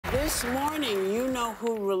This morning, you know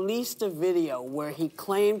who released a video where he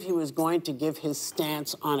claimed he was going to give his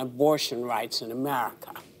stance on abortion rights in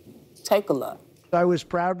America. Take a look. I was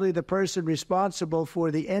proudly the person responsible for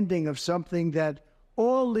the ending of something that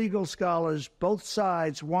all legal scholars, both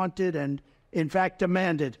sides, wanted and, in fact,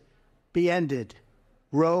 demanded be ended.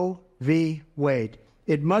 Roe v. Wade.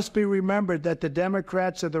 It must be remembered that the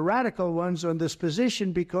Democrats are the radical ones on this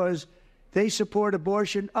position because they support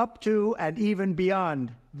abortion up to and even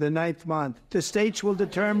beyond the 9th month. The states will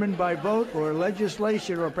determine by vote or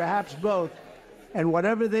legislation or perhaps both, and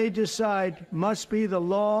whatever they decide must be the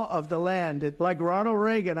law of the land. Like Ronald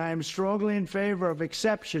Reagan, I am strongly in favor of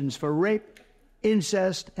exceptions for rape,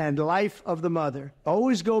 incest, and life of the mother.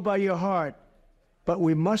 Always go by your heart, but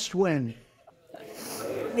we must win.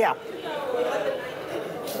 Yeah.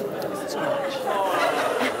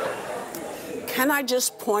 Can I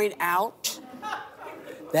just point out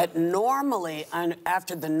that normally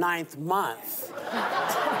after the 9th month,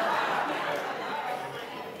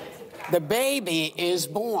 the baby is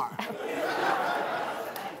born.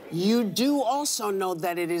 You do also know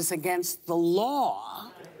that it is against the law,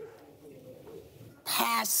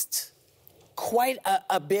 passed quite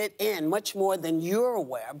a bit in, much more than you're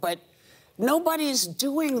aware, but nobody's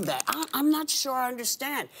doing that. I'm not sure I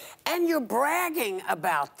understand. And you're bragging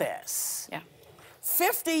about this. Yeah.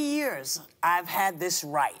 50 years I've had this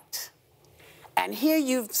right. And here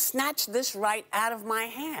you've snatched this right out of my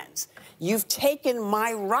hands. You've taken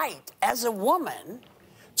my right as a woman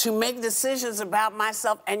to make decisions about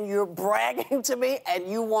myself, and you're bragging to me, and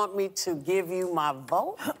you want me to give you my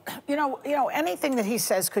vote? You know, anything that he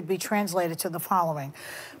says could be translated to the following.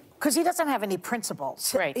 Because he doesn't have any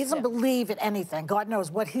principles. Right. He doesn't believe in anything. God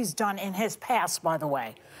knows what he's done in his past, by the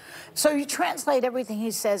way. So you translate everything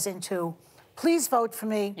he says into, please vote for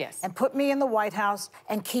me, yes, and put me in the White House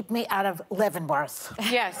and keep me out of Leavenworth.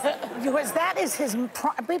 Yes. Because that is his...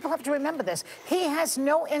 People have to remember this. He has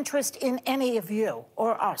no interest in any of you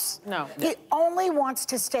or us. No. He only wants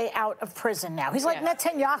to stay out of prison now. He's like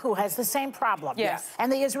Netanyahu has the same problem. Yes.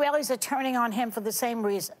 And the Israelis are turning on him for the same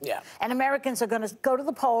reason. Yeah. And Americans are going to go to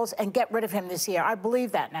the polls and get rid of him this year. I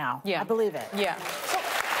believe that now. Yeah. I believe it. Yeah. So,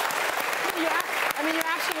 I mean, you're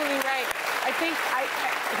absolutely right. I think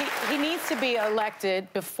he needs to be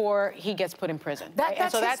elected before he gets put in prison.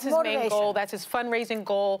 That's his main goal. That's his fundraising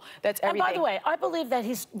goal. That's everything. And by the way, I believe that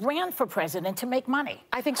he's ran for president to make money.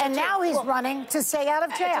 I think so, and too. now he's running to stay out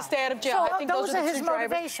of jail. To stay out of jail. So I think those are the his two drivers.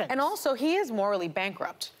 motivations. And also, he is morally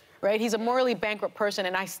bankrupt, right? He's a morally bankrupt person,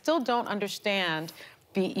 and I still don't understand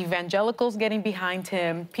the evangelicals getting behind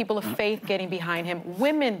him, people of faith getting behind him,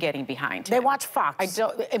 women getting behind him. They watch Fox.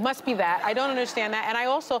 It must be that. I don't understand that. And I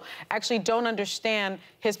also actually don't understand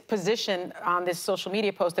his position on this social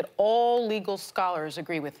media post that all legal scholars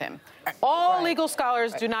agree with him. All legal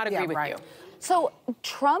scholars do not agree with you. So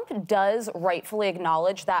Trump does rightfully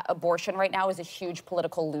acknowledge that abortion right now is a huge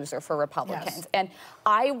political loser for Republicans. Yes. And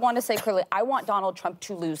I want to say clearly, I want Donald Trump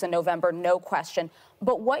to lose in November, no question.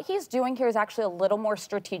 But what he's doing here is actually a little more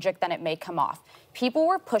strategic than it may come off. People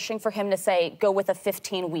were pushing for him to say, go with a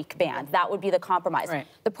 15-week ban. That would be the compromise. Right.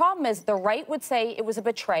 The problem is the right would say it was a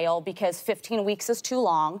betrayal because 15 weeks is too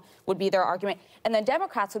long, would be their argument. And then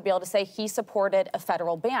Democrats would be able to say he supported a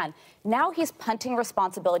federal ban. Now he's punting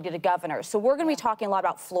responsibility to governors. So we're going to be talking a lot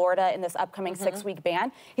about Florida in this upcoming 6-week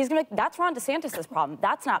ban. He's going to, that's Ron DeSantis' problem.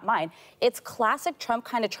 That's not mine. It's classic Trump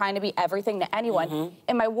kind of trying to be everything to anyone.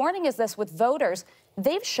 And my warning is this with voters.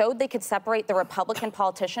 They've showed they could separate the Republican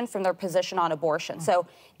politician from their position on abortion. So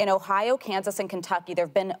in Ohio, Kansas, and Kentucky, there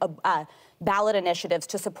have been ballot initiatives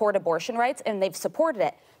to support abortion rights, and they've supported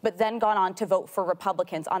it, but then gone on to vote for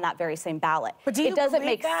Republicans on that very same ballot. But do you it doesn't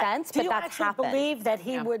make that? sense, but that's happened. Do you actually believe that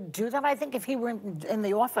he would do that? I think if he were in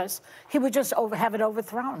the office, he would just have it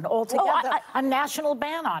overthrown altogether. A national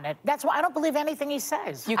ban on it. That's why I don't believe anything he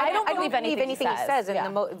says. I don't believe anything he says.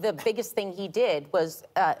 And the biggest thing he did was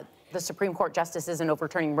the Supreme Court justices in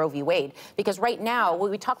overturning Roe v. Wade. Because right now, when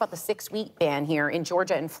we talk about the 6-week ban here in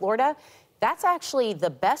Georgia and Florida, that's actually the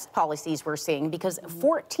best policies we're seeing because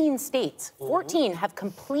 14 states, 14 have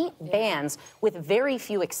complete bans with very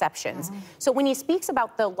few exceptions. So when he speaks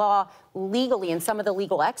about the law legally and some of the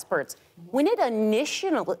legal experts, when it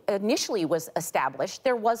initially was established,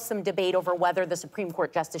 there was some debate over whether the Supreme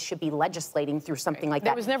Court justice should be legislating through something like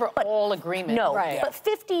that. There was never all agreement. No, Right. But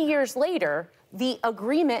 50 years later, the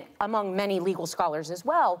agreement among many legal scholars as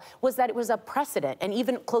well was that it was a precedent and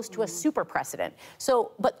even close to a super precedent.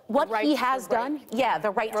 So, but what he has done,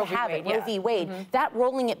 the right to have it, Roe v. Wade, that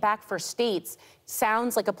rolling it back for states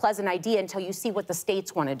sounds like a pleasant idea until you see what the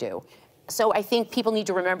states want to do. So I think people need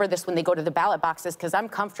to remember this when they go to the ballot boxes, because I'm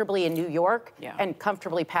comfortably in New York and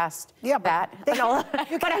comfortably past that. But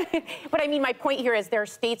I mean, my point here is there are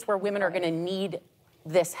states where women are going to need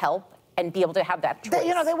this help and be able to have that choice.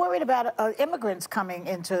 You know, they're worried about immigrants coming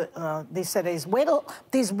into these cities. Wait till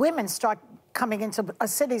these women start coming into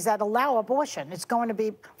cities that allow abortion. It's going to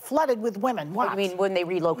be flooded with women. Watch. I mean, when they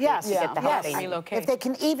relocate to get the help they need. If they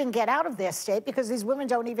can even get out of their state, because these women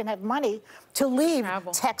don't even have money to leave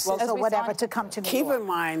Texas or whatever to come to New York. Keep in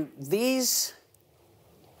mind, these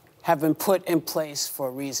have been put in place for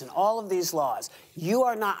a reason. All of these laws, you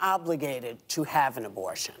are not obligated to have an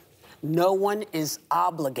abortion. No one is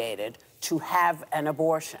obligated to have an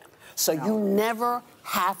abortion. So you never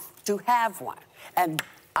have to have one. And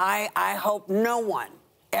I hope no one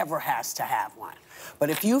ever has to have one. But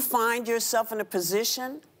if you find yourself in a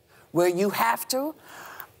position where you have to,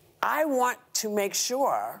 I want to make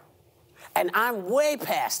sure, and I'm way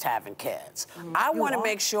past having kids. I want to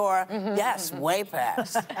make sure, yes, way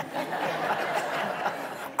past.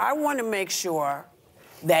 I want to make sure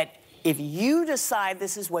that if you decide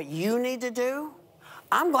this is what you need to do,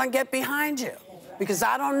 I'm going to get behind you, because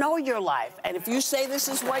I don't know your life. And if you say this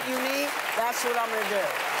is what you need, that's what I'm going to do.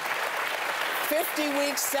 50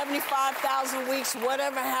 weeks, 75,000 weeks,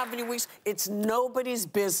 whatever, how many weeks, it's nobody's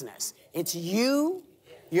business. It's you,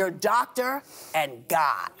 your doctor, and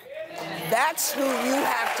God. That's who you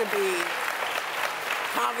have to be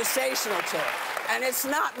conversational to. And it's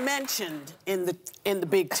not mentioned in the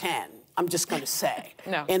Big Ten. I'm just going to say.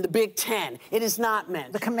 No. In the Big Ten, it is not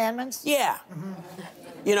mentioned. The commandments? Yeah.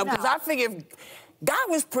 You know, because I figure God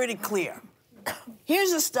was pretty clear.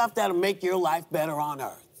 Here's the stuff that'll make your life better on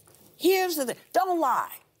earth. Here's the thing. Don't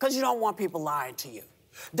lie, because you don't want people lying to you.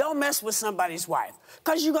 Don't mess with somebody's wife,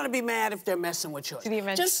 because you're going to be mad if they're messing with yours.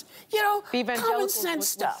 Just, you know, common sense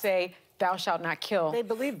stuff. Would say, thou shalt not kill. They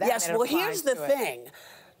believe that. Yes, well, here's the thing.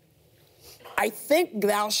 I think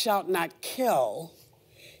thou shalt not kill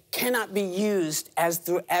cannot be used as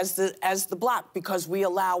the block, because we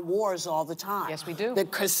allow wars all the time. Yes, we do. The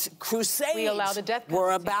Crusades we allow the death penalty.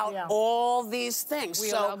 Were about all these things.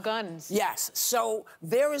 We allow guns. Yes, so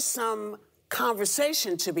there is some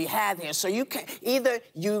conversation to be had here. So you can either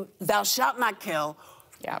thou shalt not kill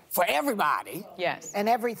for everybody. Yes. And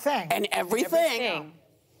everything. And everything.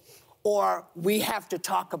 Or we have to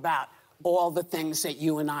talk about all the things that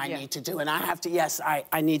you and I need to do. And I have to,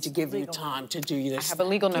 I need to give you time to do this. I have a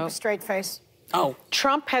legal note. Keep a straight face. Oh.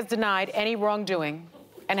 Trump has denied any wrongdoing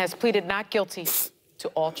and has pleaded not guilty to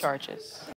all charges.